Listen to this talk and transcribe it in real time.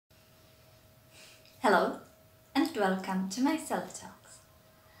Hello and welcome to my self-talks.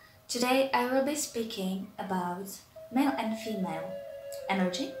 Today I will be speaking about male and female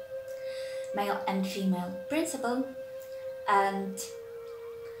energy, male and female principle, and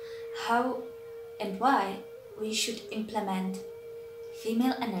how and why we should implement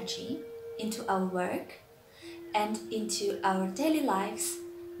female energy into our work and into our daily lives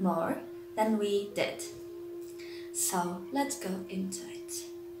more than we did. So let's go into it.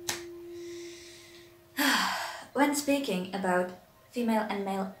 When speaking about female and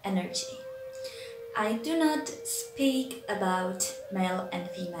male energy, I do not speak about male and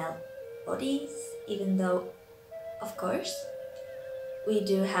female bodies, even though, of course, we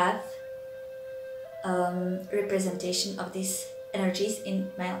do have representation of these energies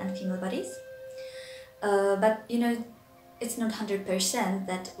in male and female bodies. But it's not 100%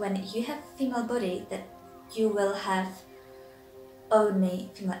 that when you have female body that you will have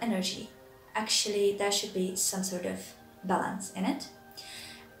only female energy. Actually, there should be some sort of balance in it,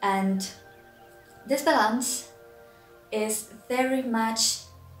 and this balance is very much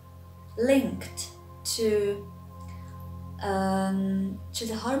linked to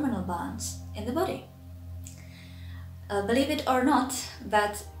the hormonal bonds in the body. Believe it or not,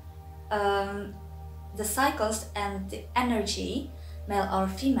 that the cycles and the energy, male or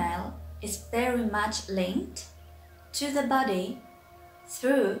female, is very much linked to the body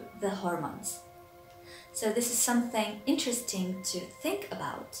through the hormones. So this is something interesting to think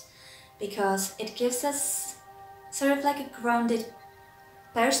about, because it gives us sort of like a grounded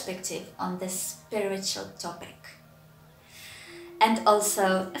perspective on this spiritual topic, and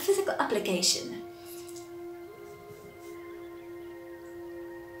also a physical application.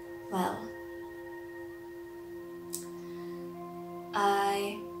 Well,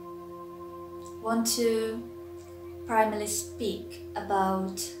 I want to primarily speak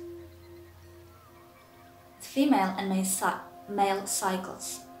about female and male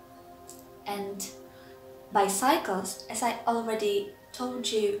cycles. And by cycles, as I already told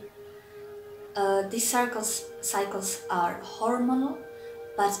you, these cycles are hormonal,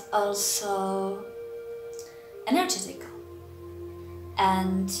 but also energetical.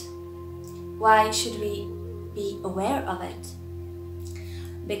 And why should we be aware of it?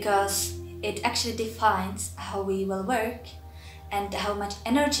 Because it actually defines how we will work and how much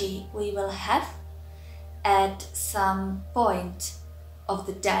energy we will have at some point of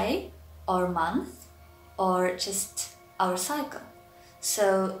the day or month or just our cycle.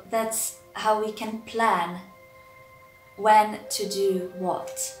 So that's how we can plan when to do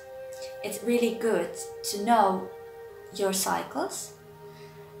what. It's really good to know your cycles,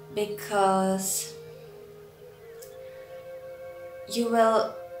 because you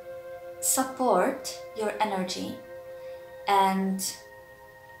will support your energy, and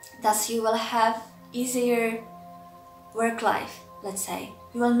thus you will have easier work life, let's say.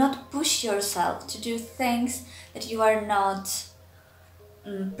 You will not push yourself to do things that you are not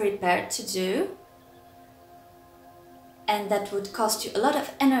prepared to do, and that would cost you a lot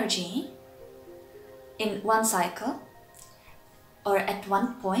of energy in one cycle or at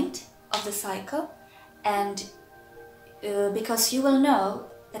one point of the cycle. And because you will know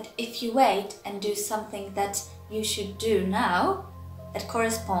that if you wait and do something that you should do now, that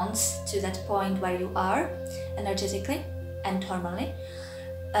corresponds to that point where you are energetically and hormonally,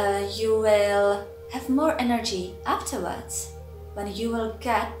 you will have more energy afterwards when you will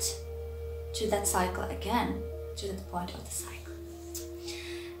get to that cycle again, to that point of the cycle.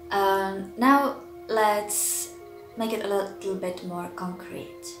 Now let's make it a little bit more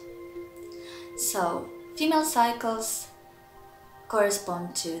concrete. So, female cycles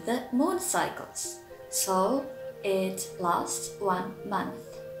correspond to the moon cycles, so it lasts 1 month.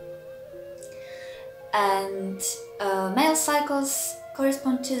 And male cycles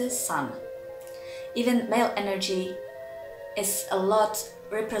correspond to the sun. Even male energy is a lot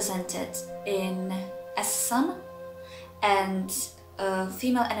represented as sun, and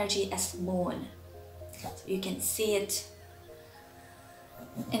female energy as moon. So you can see it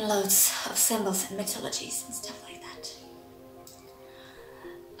in loads of symbols and mythologies and stuff like that.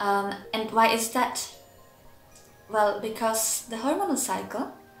 And why is that? Well, because the hormonal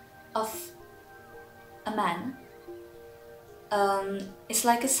cycle of a man is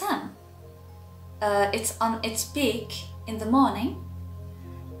like a sun. It's on its peak in the morning,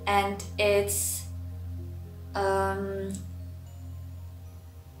 and it's on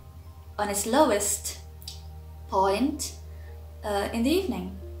its lowest point in the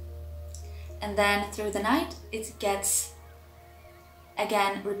evening. And then through the night it gets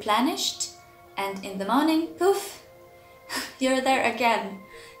again replenished, and in the morning, poof, you're there again.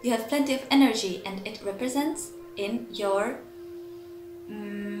 you have plenty of energy, and it represents in your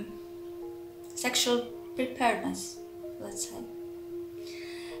sexual preparedness, let's say.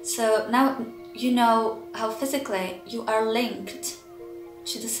 So now you know how physically you are linked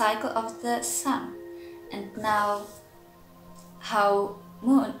to the cycle of the sun, and now how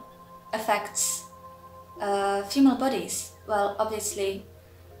moon affects female bodies. Well, obviously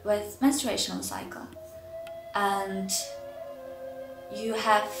with menstruational cycle, and you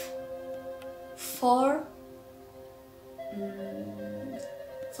have four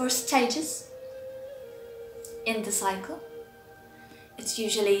stages in the cycle. It's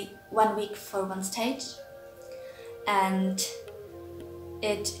usually 1 week for one stage, and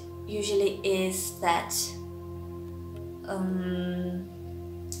it usually is that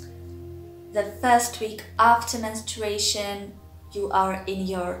the first week after menstruation you are in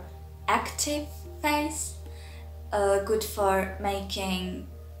your active phase, good for making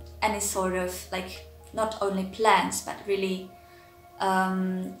any sort of, like, not only plans, but really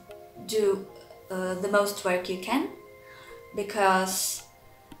do the most work you can, because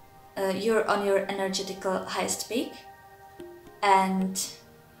you're on your energetical highest peak. And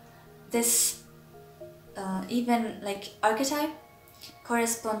this even like archetype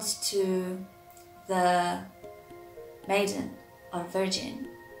corresponds to the maiden or virgin,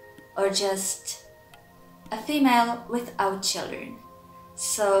 or just a female without children.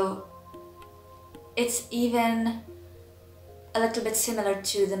 So it's even a little bit similar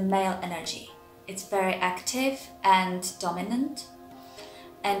to the male energy. It's very active and dominant,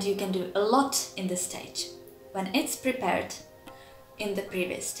 and you can do a lot in this stage when it's prepared in the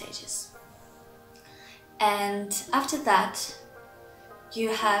previous stages. And after that you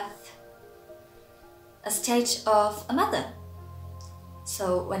have a stage of a mother.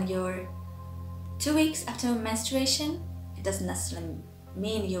 So when you're 2 weeks after menstruation, it doesn't necessarily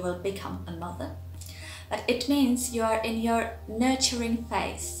mean you will become a mother, but it means you are in your nurturing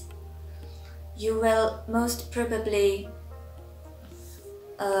phase. You will most probably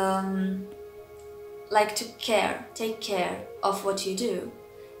like to take care of what you do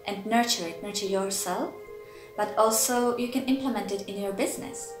and nurture yourself, but also you can implement it in your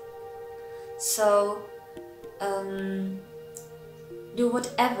business. So do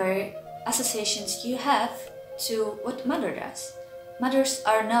whatever associations you have to what mother does. Mothers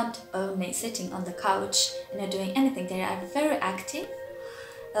are not only sitting on the couch and not doing anything, they are very active,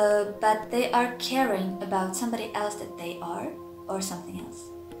 but they are caring about somebody else that they are, or something else.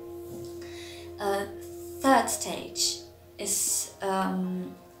 Third stage is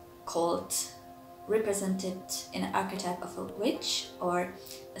represented in an archetype of a witch or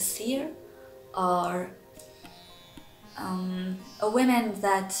a seer, or a woman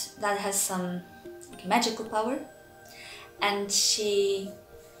that has some magical power, and she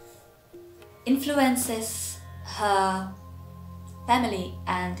influences her family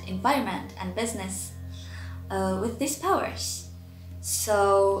and environment and business with these powers.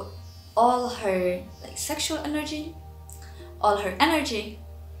 So all her sexual energy, all her energy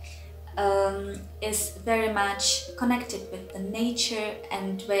is very much connected with the nature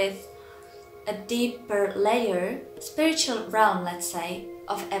and with a deeper layer, spiritual realm, let's say,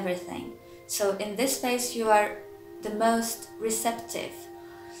 of everything. So in this space you are the most receptive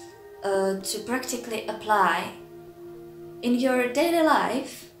to practically apply in your daily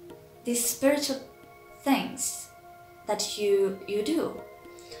life these spiritual things that you do,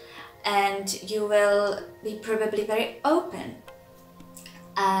 and you will be probably very open.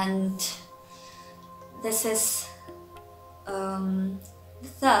 And this is the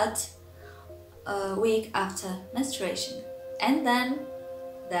third week after menstruation, and then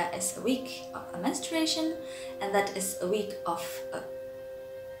there is a week of a menstruation, and that is a week of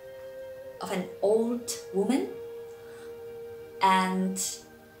an old woman, and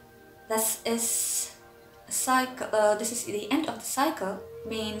this is a cycle. This is the end of the cycle,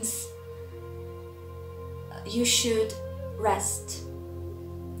 means you should rest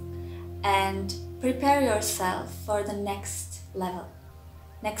and prepare yourself for the next level,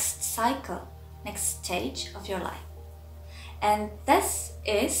 next cycle, next stage of your life. And this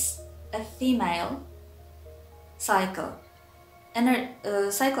is a female cycle,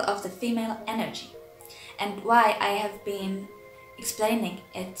 cycle of the female energy. And why I have been explaining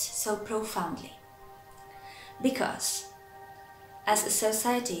it so profoundly? Because as a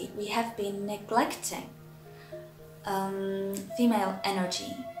society we have been neglecting female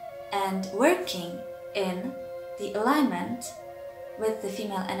energy and working in the alignment with the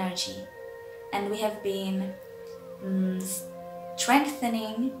female energy, and we have been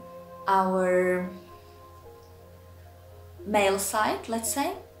strengthening our male side, let's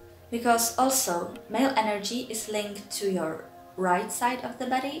say, because also male energy is linked to your right side of the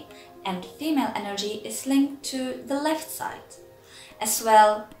body and female energy is linked to the left side, as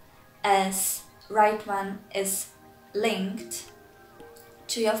well as right one is linked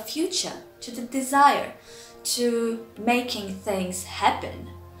to your future, to the desire, to making things happen,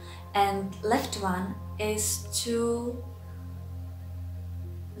 and left one is to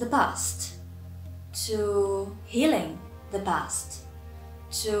the past, to healing the past,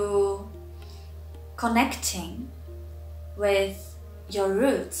 to connecting with your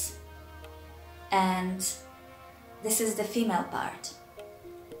roots, and this is the female part.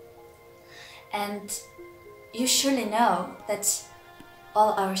 And you surely know that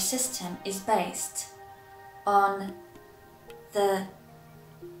all our system is based on the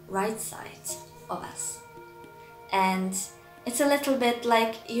right side of us. And it's a little bit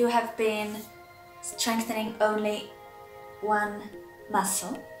like you have been strengthening only one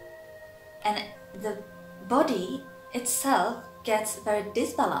muscle, and the body itself gets very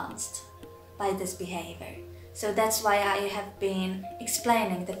disbalanced by this behavior. So that's why I have been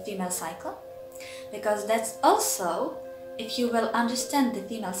explaining the female cycle, because that's also, if you will understand the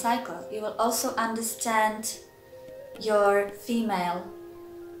female cycle, you will also understand your female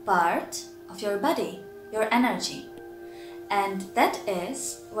part of your body, your energy. And that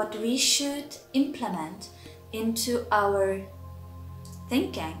is what we should implement into our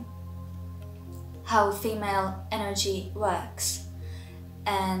thinking, how female energy works.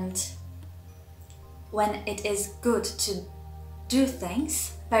 And when it is good to do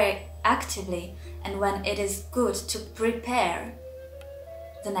things very actively, and when it is good to prepare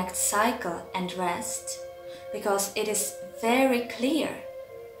the next cycle and rest, because it is very clear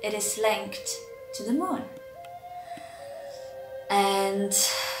it is linked to the moon. And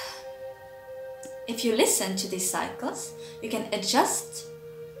if you listen to these cycles, you can adjust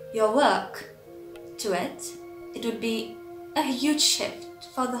your work to it. It would be a huge shift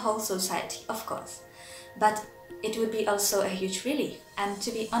for the whole society, of course, but it would be also a huge relief. And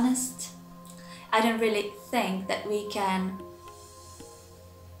to be honest, I don't really think that we can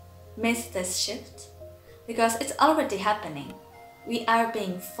miss this shift, because it's already happening. We are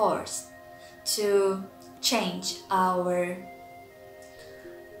being forced to change our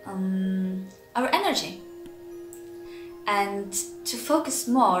energy and to focus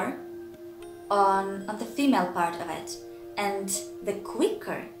more on the female part of it. And the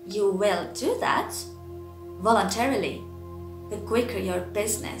quicker you will do that voluntarily, the quicker your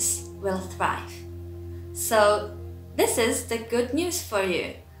business will thrive. So this is the good news for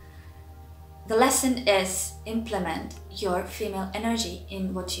you. The lesson is implement your female energy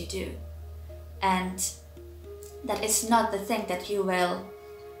in what you do. And that is not the thing that you will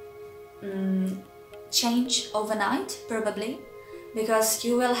change overnight, probably, because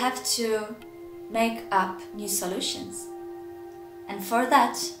you will have to make up new solutions. And for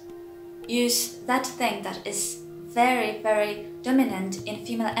that, use that thing that is very, very dominant in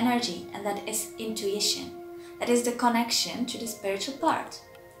female energy, and that is intuition. That is the connection to the spiritual part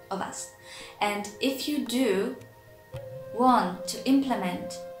of us. And if you do want to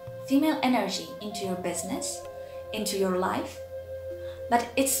implement female energy into your business, into your life, but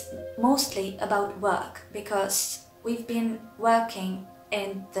it's mostly about work, because we've been working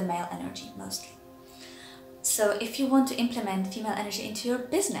in the male energy mostly. So if you want to implement female energy into your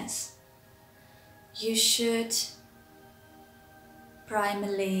business, you should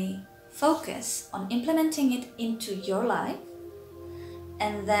primarily focus on implementing it into your life,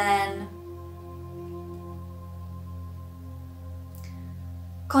 and then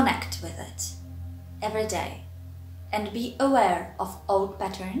connect with it every day and be aware of old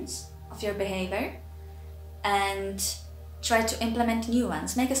patterns of your behavior and try to implement new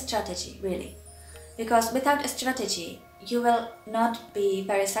ones. Make a strategy, really, because without a strategy you will not be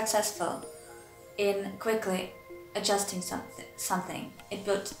very successful in quickly adjusting something. It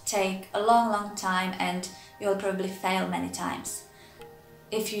would take a long time, and you will probably fail many times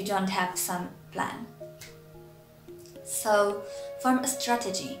if you don't have some plan. So form a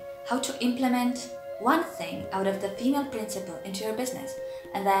strategy how to implement one thing out of the female principle into your business,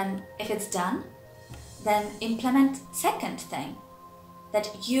 and then if it's done, then implement second thing that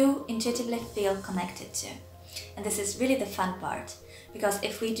you intuitively feel connected to. And this is really the fun part, because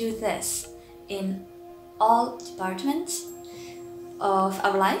if we do this in all departments of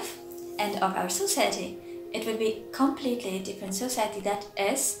our life and of our society, it would be completely different society that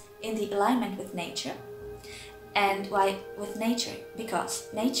is in the alignment with nature. And why with nature? Because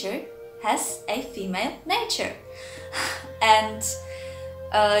nature has a female nature. And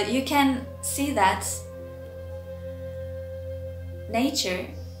you can see that nature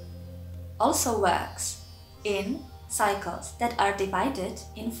also works in cycles that are divided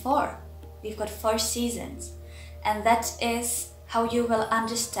in 4. We've got 4 seasons, and that is how you will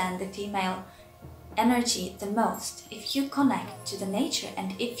understand the female energy the most. If you connect to the nature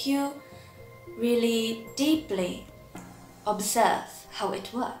and if you really deeply observe how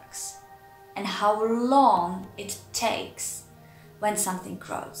it works and how long it takes when something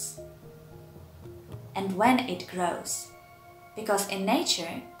grows and when it grows. Because in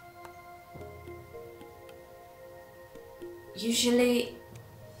nature, usually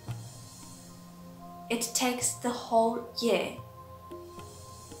it takes the whole year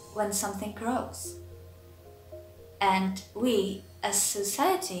when something grows. And we as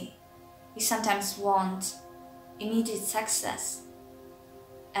society, we sometimes want immediate success,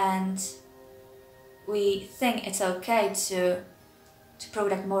 and we think it's okay to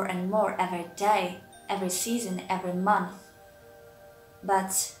produce more and more every day, every season, every month.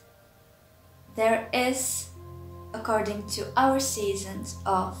 But there is, according to our seasons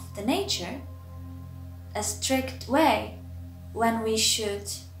of the nature, a strict way when we should,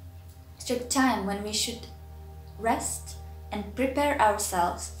 strict time when we should rest and prepare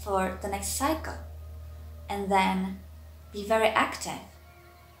ourselves for the next cycle, and then be very active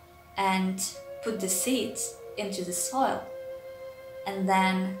and put the seeds into the soil and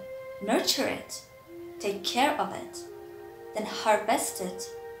then nurture it, take care of it, then harvest it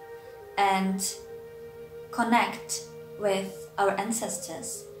and connect with our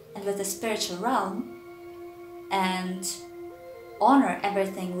ancestors and with the spiritual realm and honor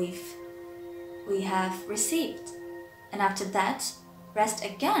everything we have received, and after that rest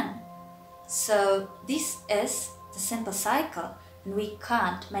again. So this is the simple cycle, and we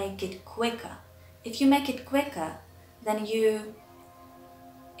can't make it quicker. If you make it quicker, then you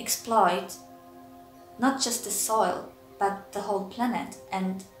exploit not just the soil but the whole planet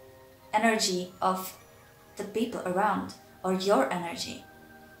and energy of the people around, or your energy.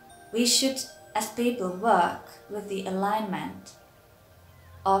 We should as people work with the alignment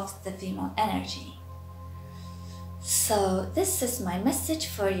of the female energy. So this is my message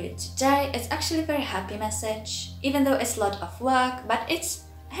for you today. It's actually a very happy message, even though it's a lot of work, but it's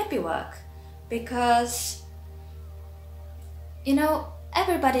happy work, because you know,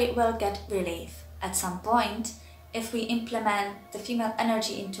 everybody will get relief at some point if we implement the female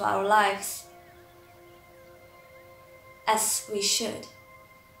energy into our lives as we should,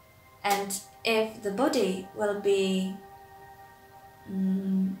 and if the body will be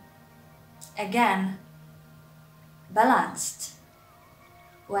again balanced,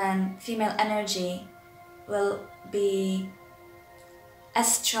 when female energy will be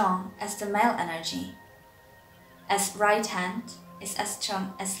as strong as the male energy, as right hand is as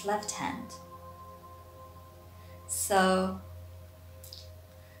strong as left hand. So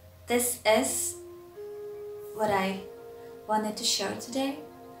this is what I wanted to share today,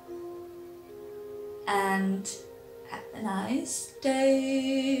 and have a nice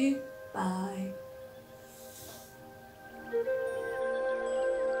day. Bye.